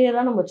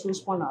கேரியராக நம்ம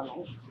சூஸ்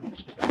பண்ணாலும்,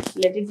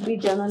 let it be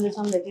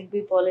journalism, let it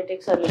be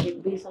politics, or let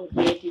it be some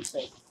creative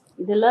side,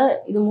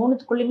 இது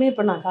 3த்துக்குள்ளேயுமே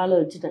இப்போ நான்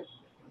காலை வச்சுட்டேன்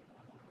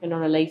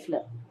என்னோட லைஃப்பில்.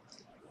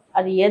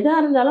 அது எதாக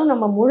இருந்தாலும்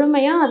நம்ம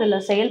முழுமையாக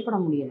அதில் செயல்பட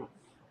முடியணும்,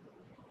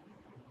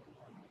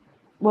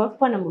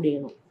 ஒர்க் பண்ண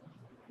முடியணும்,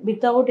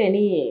 வித்தவுட்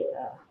எனி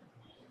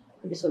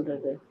எப்படி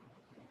சொல்கிறது,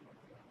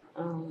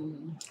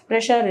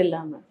 ப்ரெஷர்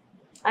இல்லாமல்.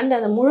 அண்ட்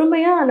அதை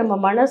முழுமையாக நம்ம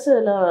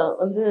மனசில்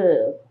வந்து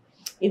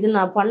இது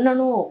நான்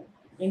பண்ணணும்,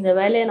 இந்த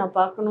வேலையை நான்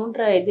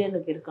பார்க்கணுன்ற இது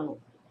எனக்கு இருக்கணும்,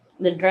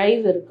 இந்த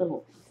ட்ரைவ்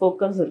இருக்கணும்,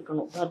 ஃபோக்கஸ்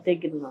இருக்கணும்.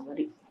 வார்த்தைக்கு இருந்த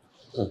மாதிரி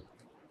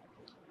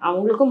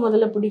அவங்களுக்கும்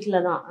முதல்ல பிடிக்கல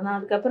தான், ஆனால்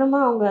அதுக்கப்புறமா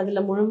அவங்க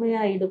அதில்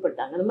முழுமையாக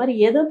ஈடுபட்டாங்க. அந்த மாதிரி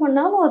எதை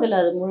பண்ணாலும் அதில்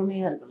அது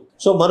முழுமையாக இருக்கணும்.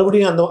 ஸோ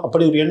மறுபடியும் அந்த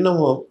அப்படி ஒரு எண்ணம்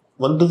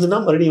வந்ததுன்னா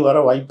மறுபடியும் வர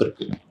வாய்ப்பு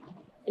இருக்கு?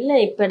 இல்லை,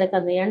 இப்போ எனக்கு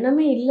அந்த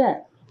எண்ணமே இல்லை.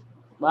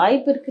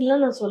 வாய்ப்பு இருக்குல்ல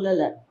நான்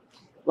சொல்லலை.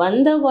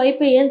 வந்த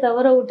வாய்ப்பை ஏன்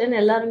தவற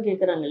விட்டேன்னு எல்லாரும்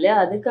கேட்குறாங்க இல்லையா,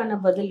 அதுக்கான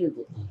பதில்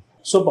இது.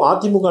 ஸோ இப்போ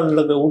அதிமுக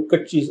நடக்கிற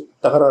உட்கட்சி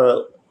தகராறு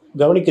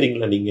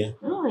கவனிக்கிறீங்களா நீங்க?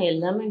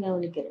 எல்லாமே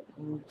கவனிக்கிறேன்.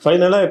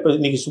 ஃபைனலாக இப்போ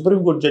இன்னைக்கு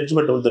சுப்ரீம் கோர்ட்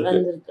ஜட்ஜ்மெண்ட் வந்திருக்கு.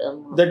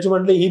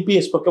 ஜட்ஜ்மெண்ட்ல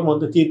இபிஎஸ் பக்கம்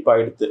வந்து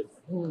தீர்ப்பாயிடுது.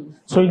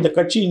 ஸோ இந்த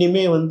கட்சி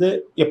இனிமே வந்து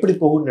எப்படி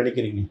போகும்னு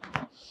நினைக்கிறீங்க?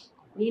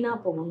 வீணா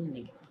போகும்னு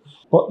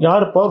நினைக்கிறேன்.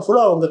 யார்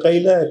பவர்ஃபுல்லாக அவங்க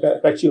கையில்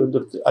கட்சி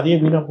வந்துடுது, அதே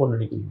வீணா போகணும்னு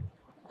நினைக்கிறீங்க?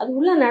 அது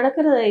உள்ள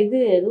நடக்கிற இது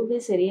எதுவுமே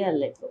சரியா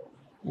இல்லை இப்போ.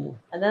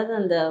 அதாவது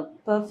அந்த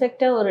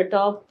பர்ஃபெக்டாக ஒரு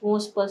டாப்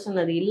மோஸ்ட்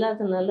பர்சன் அது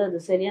இல்லாததுனால அது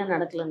சரியா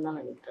நடக்கலன்னு தான்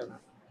நினைக்கிறேன்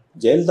நான்.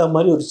 ஜெயலலிதா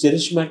மாதிரி ஒரு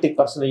செரிஸ்மேட்டிக்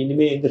பர்சன்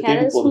இனிமே எங்க தேடி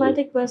போறது?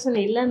 செரிஸ்மேட்டிக் பர்சன்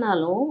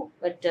இல்லைனாலும்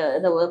பட்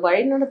அதை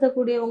வழி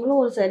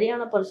நடத்தக்கூடியவங்களும் ஒரு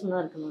சரியான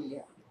பர்சனாக இருக்கணும்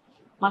இல்லையா,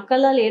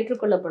 மக்களால்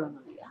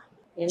ஏற்றுக்கொள்ளப்படணும் இல்லையா.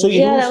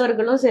 எம்ஜிஆர்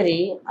அவர்களும் சரி,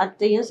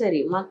 அத்தையும்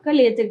சரி,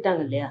 மக்கள்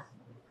ஏற்றுக்கிட்டாங்க இல்லையா,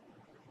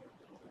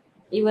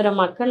 இவரை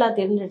மக்களா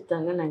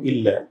தேர்ந்தெடுத்தாங்க. நாங்கள்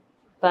இல்லை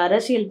இப்போ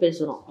அரசியல்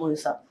பேசுகிறோம்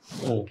முழுசா.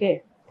 ஓகே,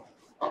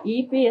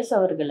 இபிஎஸ்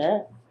அவர்களை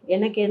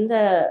எனக்கு எந்த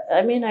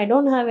ஐ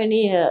டோன்ட் ஹாவ் எனி,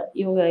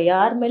 இவங்க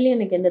யார் மேலேயும்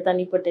எனக்கு எந்த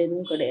தனிப்பட்ட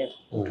இதுவும் கிடையாது,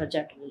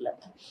 குற்றச்சாட்டு இல்லை.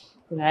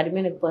 இவங்க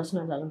யாருமே எனக்கு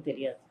பர்சனலாலும்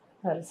தெரியாது,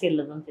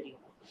 அரசியலில் தான்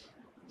தெரியும்.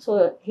 So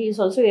he is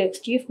also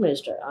X chief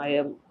minister.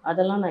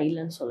 அதெல்லாம் நான்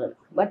இல்லைன்னு சொல்லலை.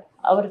 பட்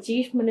அவர்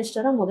சீஃப்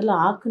மினிஸ்டராக முதல்ல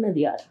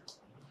ஆக்குனது யார்?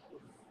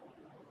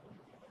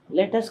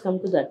 Let us come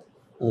to that.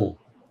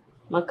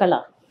 மக்களா?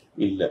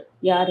 இல்லை,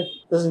 யாரு?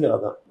 சசிகலா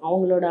தான்.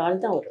 அவங்களோட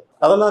ஆள் தான் அவர்.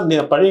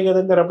 அதெல்லாம் பழைய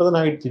கதைங்கிறப்ப தான்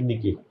ஆகிடுச்சு.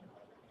 இன்னைக்கு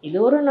இது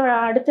ஒரு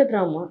அடுத்த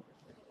ட்ராமா.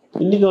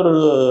 இன்னைக்கு ஒரு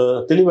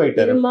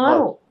தெளிவாயிட்டாரு.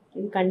 மாறும்,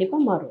 இது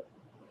கண்டிப்பாக மாறும்.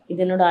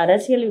 இது என்னோட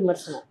அரசியல்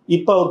விமர்சனம்.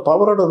 இப்போ அவர்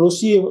பவரோட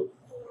ருசியை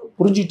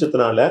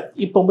புரிஞ்சிட்டதுனால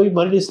இப்போ போய்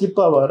மறுபடியும் ஸ்லிப்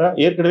ஆவாரா?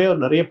 ஏற்கனவே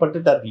அவர் நிறைய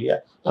பட்டுட்டார் இல்லையா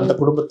அந்த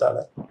குடும்பத்தால.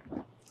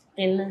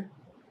 என்ன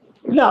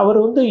இல்லை, அவர்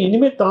வந்து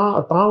இனிமே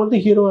தான் வந்து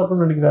ஹீரோவா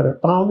இருக்கணும்னு நினைக்கிறாரு.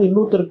 தான் வந்து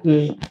இன்னொருத்தருக்கு.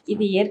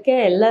 இது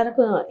இயற்கையா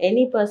எல்லாருக்கும்,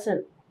 எனி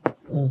பர்சன்.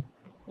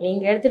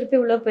 நீங்க எடுத்துட்டு போய்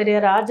இவ்வளவு பெரிய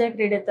ராஜா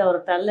கிரீடத்தை ஒரு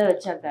தள்ள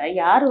வச்சாக்கா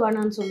யாரு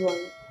வேணான்னு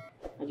சொல்லுவாங்க?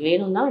 அது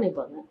வேணும் தான்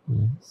நினைப்பாங்க.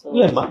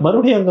 இல்லை,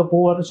 மறுபடியும் அங்க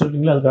போவாருன்னு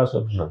சொல்றீங்களா? அதுக்காக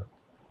சொல்றேன்.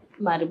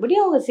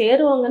 மறுபடியும் அவங்க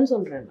சேருவாங்கன்னு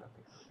சொல்றேன்.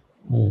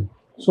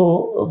 ஸோ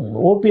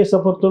ஓபிஎஸ்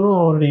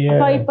பொறுத்தவரைக்கும்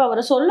அவருடைய இப்ப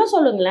அவரை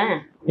சொல்லுங்களேன்.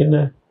 என்ன?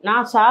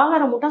 நான்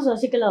சாகர மட்டும்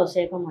சசிகலா அவர்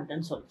சேர்க்க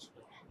மாட்டேன்னு சொல்லுங்க.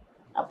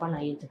 அப்ப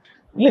நான் ஏத்துக்கிறேன்.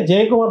 இல்ல,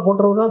 ஜெயக்குமார்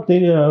போன்றவர்தான்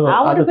தெரியும்.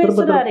 அவர்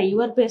பேசுறாரு,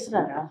 இவர்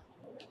பேசுறாரா?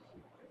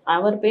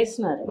 அவர்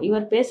பேசினாரு,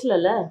 இவர்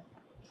பேசல.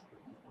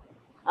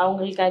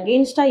 அவங்களுக்கு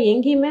அகெயின்ஸ்டா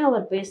எங்கேயுமே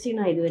அவர் பேசி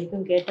நான் இது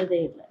வரைக்கும் கேட்டதே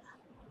இல்லை.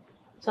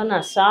 ஸோ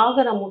நான்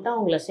சாகர மட்டும்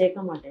அவங்கள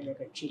சேர்க்க மாட்டேன் இந்த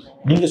கட்சியில.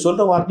 நீங்க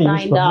சொல்ற வார்த்தை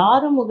நான் இந்த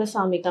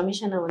ஆறுமுகசாமி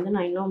கமிஷனை வந்து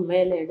நான் இன்னும்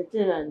மேல எடுத்து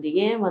அந்த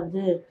ஏன்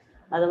வந்து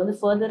அதை வந்து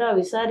ஃபர்தரா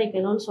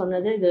விசாரிக்கணும்னு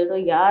சொன்னது இதோட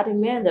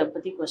யாருமே அதை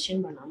பத்தி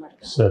கொஸ்டின் பண்ணாம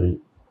இருக்காங்க. சரி,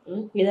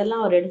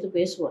 இதெல்லாம் அவர் எடுத்து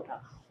பேசுவாரா?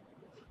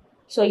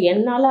 ஸோ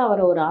என்னால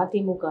அவரை ஒரு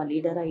அதிமுக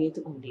லீடரா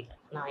ஏத்துக்க முடியல.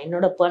 நான்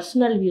என்னோட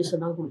பர்சனல் வியூஸை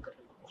தான் கொடுக்குறேன்.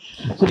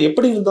 சரி,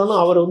 எப்படி இருந்தாலும்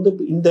அவர் வந்து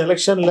இந்த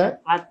எலெக்ஷன்ல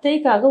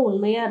அத்தைக்காக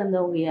உண்மையா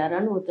இருந்தவங்க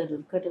யாரான்னு ஒருத்தர்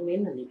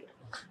இருக்கட்டுமேன்னு நினைக்கிறேன்.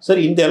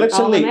 சரி, இந்த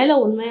எலெக்ஷன்ல மேல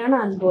உண்மையான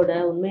அன்போட,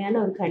 உண்மையான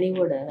ஒரு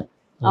கனிவோட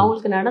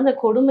அவங்களுக்கு நடந்த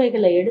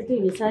கொடுமைகளை எடுத்து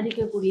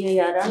விசாரிக்கக்கூடிய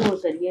யாரான்னு ஒரு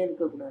சரியா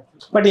இருக்கக்கூடாது.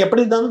 பட்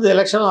எப்படி இருந்தாலும் இந்த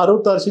எலெக்ஷன்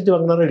 66 சீட்டு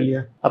வாங்கினாரா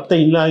இல்லையா? அத்தை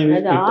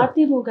இல்லாத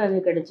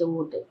அதிமுகவுக்கு கிடைச்ச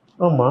ஓட்டு.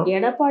 ஆமா,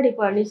 எடப்பாடி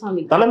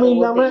பழனிசாமி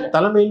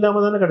தலைமை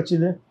இல்லாம தானே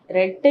கிடைச்சது.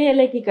 ரெட்டை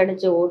இலைக்கு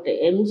கிடைச்ச ஓட்டு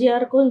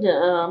எம்ஜிஆருக்கும்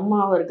அம்மா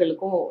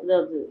அவர்களுக்கும்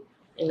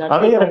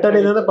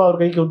அவர்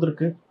கைக்கு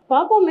வந்திருக்கு.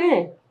 பாப்போமே,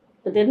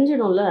 இப்ப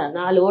தெரிஞ்சிடும்ல.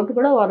 4 ஓட்டு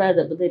கூட வராது,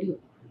 அப்ப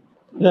தெரியும்.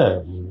 இல்ல,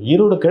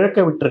 ஈரோடு கிழக்க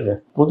விட்டுருங்க.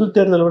 பொது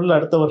தேர்தல் விட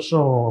அடுத்த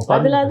வருஷம்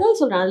அதுலதான்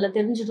சொல்றேன், அதுல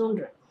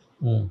தெரிஞ்சிடும்ன்றேன்.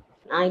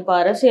 நான் இப்ப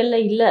அரசியல்ல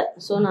இல்ல.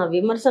 சோ நான்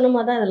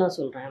விமர்சனமா தான் இதெல்லாம்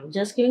சொல்றேன்.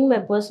 Just giving my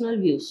personal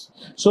views.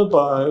 So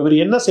இப்ப இவர்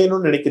என்ன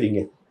செய்யணும்னு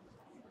நினைக்கிறீங்க?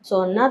 ஸோ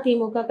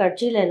அதிமுக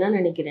கட்சியில் என்ன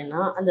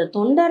நினைக்கிறேன்னா, அந்த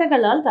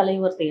தொண்டர்களால்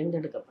தலைவர்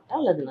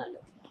தேர்ந்தெடுக்கப்பட்டால் அது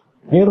நல்லது.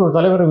 வேறொரு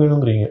தலைவர்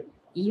வேணுங்கிறீங்க?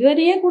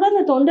 இவரையே கூட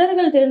அந்த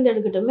தொண்டர்கள்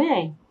தேர்ந்தெடுக்கட்டுமே,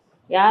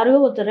 யாரோ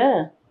ஒருத்தர்,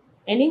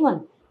 any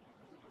one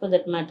for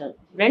that matter.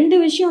 2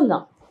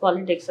 விஷயம்தான்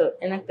பாலிடிக்ஸ்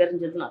எனக்கு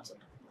தெரிஞ்சது நான்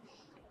சொல்கிறேன்.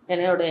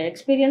 என்னோட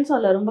எக்ஸ்பீரியன்ஸும்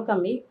அதில் ரொம்ப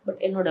கம்மி.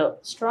 பட் என்னோட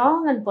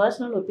ஸ்ட்ராங் அண்ட்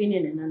பர்சனல்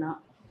ஒப்பீனியன் என்னென்னா,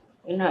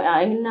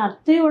 என்ன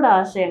அத்தையோட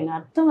ஆசை, எங்கள்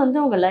அத்தை வந்து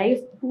அவங்க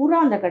லைஃப் பூரா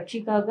அந்த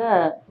கட்சிக்காக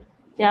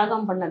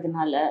தியாகம்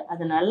பண்ணதுனால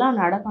அது நல்லா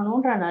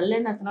நடக்கணுன்ற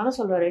நல்லெண்ணத்தினால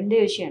சொல்ற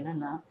 2 விஷயம்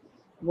என்னன்னா,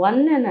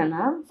 1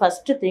 என்னன்னா,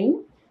 ஃபர்ஸ்ட் திங்,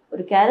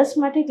 ஒரு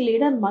கேரிஸ்மேட்டிக்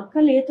லீடர்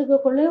மக்கள்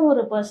ஏற்றுக்கக்குள்ளே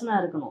ஒரு பர்சனா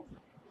இருக்கணும்.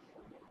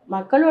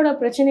 மக்களோட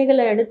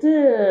பிரச்சனைகளை எடுத்து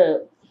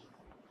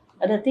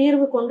அதை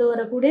தீர்வு கொண்டு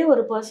வரக்கூடிய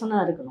ஒரு பர்சனா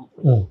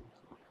இருக்கணும்.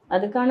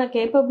 அதுக்கான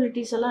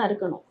கேப்பபிலிட்டிஸ் எல்லாம்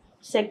இருக்கணும்.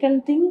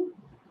 செகண்ட் திங்,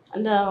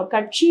 அந்த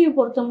கட்சியை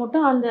பொறுத்த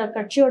மட்டும் அந்த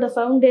கட்சியோட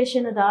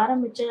ஃபவுண்டேஷன் அதை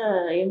ஆரம்பிச்ச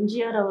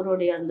எம்ஜிஆர்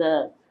அவருடைய அந்த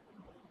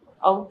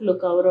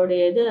அவுட்லுக்,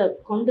 அவருடைய இது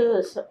கொண்டு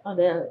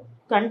அதை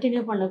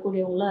கண்டினியூ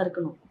பண்ணக்கூடியவங்களா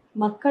இருக்கணும்.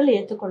 மக்கள்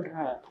ஏற்றுக்கொள்கிற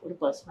ஒரு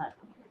பர்சனாக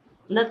இருக்கணும்.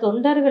 இந்த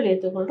தொண்டர்கள்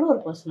ஏற்றுக்கொள்கிற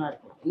ஒரு பர்சனாக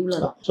இருக்கணும்.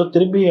 இவ்வளோதான். ஸோ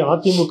திரும்பி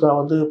அதிமுக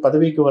வந்து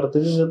பதவிக்கு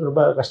வர்றதுக்கு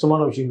ரொம்ப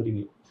கஷ்டமான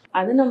விஷயம்.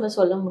 அது நம்ம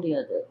சொல்ல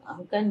முடியாது. How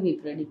can we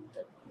predict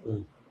that?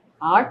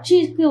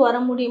 ஆட்சிக்கு வர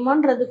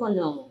முடியுமான்றது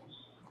கொஞ்சம்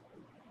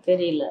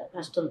தெரியல,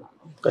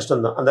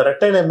 கஷ்டம்தான். அந்த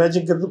ரெட்டையில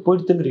மேஜிக்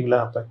போயிடுத்துங்கிறீங்களா?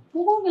 அப்போ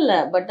போகல.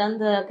 பட்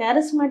அந்த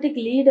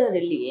கேரிஸ்மேட்டிக் லீடர்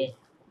இல்லையே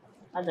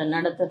அதை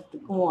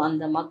நடத்துறதுக்கும்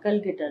அந்த மக்கள்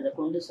கிட்ட அதை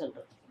கொண்டு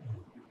செல்றது.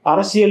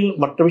 அரசியல்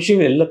மற்ற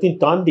விஷயங்கள்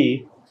எல்லாத்தையும் தாண்டி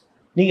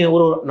நீங்க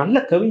ஒரு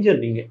நல்ல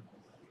கவிஞர். நீங்க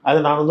அதை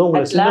நான் வந்து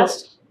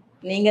உங்களுக்கு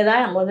நீங்க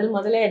தான்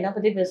முதல்ல என்ன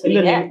பத்தி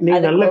பேசுறீங்க.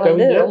 நல்ல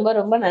கவிஞர், ரொம்ப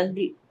ரொம்ப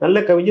நன்றி. நல்ல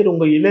கவிஞர்.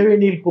 உங்க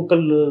இளவேனில்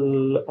பூக்கள்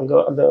அங்க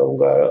அந்த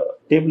உங்க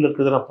டேபிள்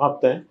இருக்கிறத நான்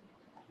பார்த்தேன்.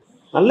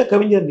 நல்ல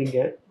கவிஞர். நீங்க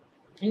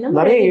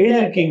நிறைய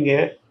எழுதியிருக்கீங்க.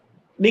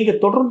 நீங்க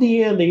தொடர்ந்து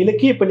அந்த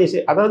இலக்கிய பணி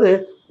அதாவது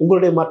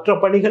உங்களுடைய மற்ற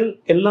பணிகள்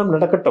எல்லாம்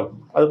நடக்கட்டும்,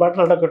 அது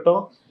பாட்டு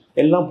நடக்கட்டும்,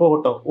 எல்லாம்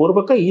போகட்டும். ஒரு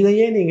பக்கம்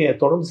இதையே நீங்க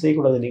தொடர்ந்து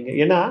செய்யக்கூடாது. நீங்க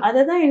ஏன்னா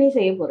அதை தான் இனி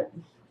செய்ய போறேன்.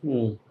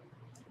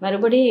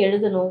 மறுபடியும்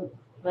எழுதணும்,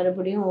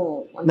 மறுபடியும்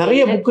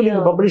நிறைய புக்கு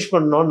நீங்க பப்ளிஷ்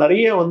பண்ணணும்,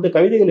 நிறைய வந்து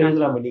கவிதைகள்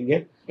எழுதலாமே நீங்க.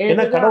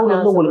 ஏன்னா கடவுள்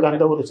வந்து உங்களுக்கு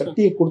அந்த ஒரு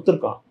சக்தியை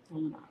கொடுத்துருக்கான்.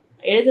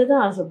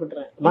 எழுததான்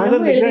ஆசைப்படுறேன். நான் என்ன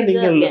நினைக்கிறேன்,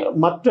 நீங்கள்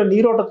மற்ற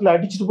நீரோட்டத்துல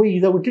அடிச்சுட்டு போய்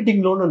இதை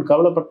விட்டுட்டீங்களோன்னு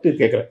கவலைப்பட்டு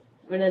கேட்கிறேன்.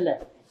 விடல,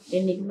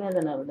 என்னைக்குமே அதை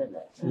நான் விடல.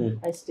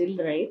 ஐ ஸ்டில்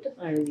ரைட்,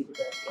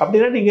 எழுதிக்கிறேன்.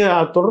 அப்படின்னா நீங்க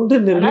தொடர்ந்து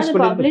ரிலீஸ்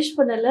பண்ணி பப்ளிஷ்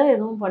பண்ணல,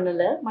 எதுவும்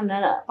பண்ணல.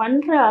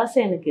 பண்ற ஆசை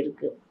எனக்கு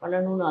இருக்கு,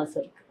 பண்ணணும்னு ஆசை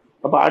இருக்கு.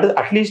 அப்ப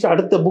அட்லீஸ்ட்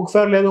அடுத்த புக்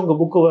ஃபேர்லயாவது உங்க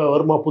புக்கு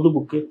வருமா? புது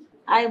book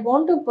I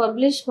want to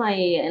publish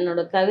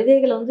என்னோட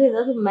கவிதைகளை வந்து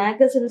ஏதாவது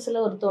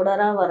மேகசின்ஸில் ஒரு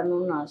தொடராக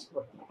வரணும்னு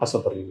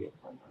ஆசைப்படுறீங்க.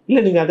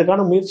 இல்லை, நீங்கள்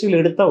அதுக்கான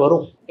முயற்சிகள் எடுத்தால்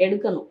வரும்.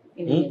 எடுக்கணும்.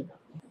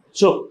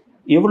 ஸோ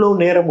எவ்வளவு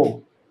நேரமும்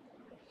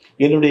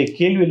என்னுடைய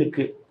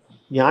கேள்விகளுக்கு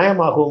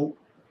நியாயமாகவும்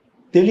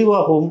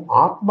தெளிவாகவும்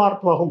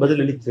ஆத்மார்த்தமாகவும்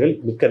பதிலளித்தீர்கள்.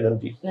 மிக்க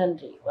நன்றி.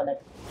 நன்றி.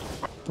 வணக்கம்.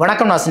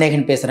 வணக்கம், நான்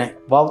சிநேகன் பேசுகிறேன்.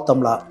 வாவ்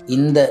தமிழா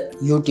இந்த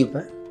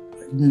யூடியூப்பை,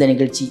 இந்த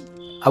நிகழ்ச்சி,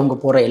 அவங்க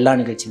போகிற எல்லா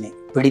நிகழ்ச்சியுமே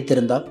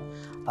பிடித்திருந்தால்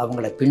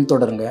அவங்கள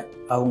பின்தொடருங்க.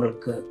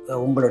 அவங்களுக்கு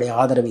உங்களுடைய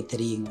ஆதரவை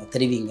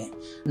தெரிவிங்க.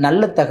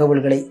 நல்ல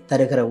தகவல்களை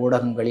தருகிற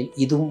ஊடகங்களில்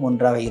இதுவும்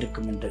ஒன்றாக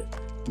இருக்கும் என்று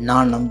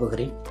நான்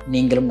நம்புகிறேன்.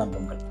 நீங்களும்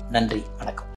நம்புங்கள். நன்றி. வணக்கம்.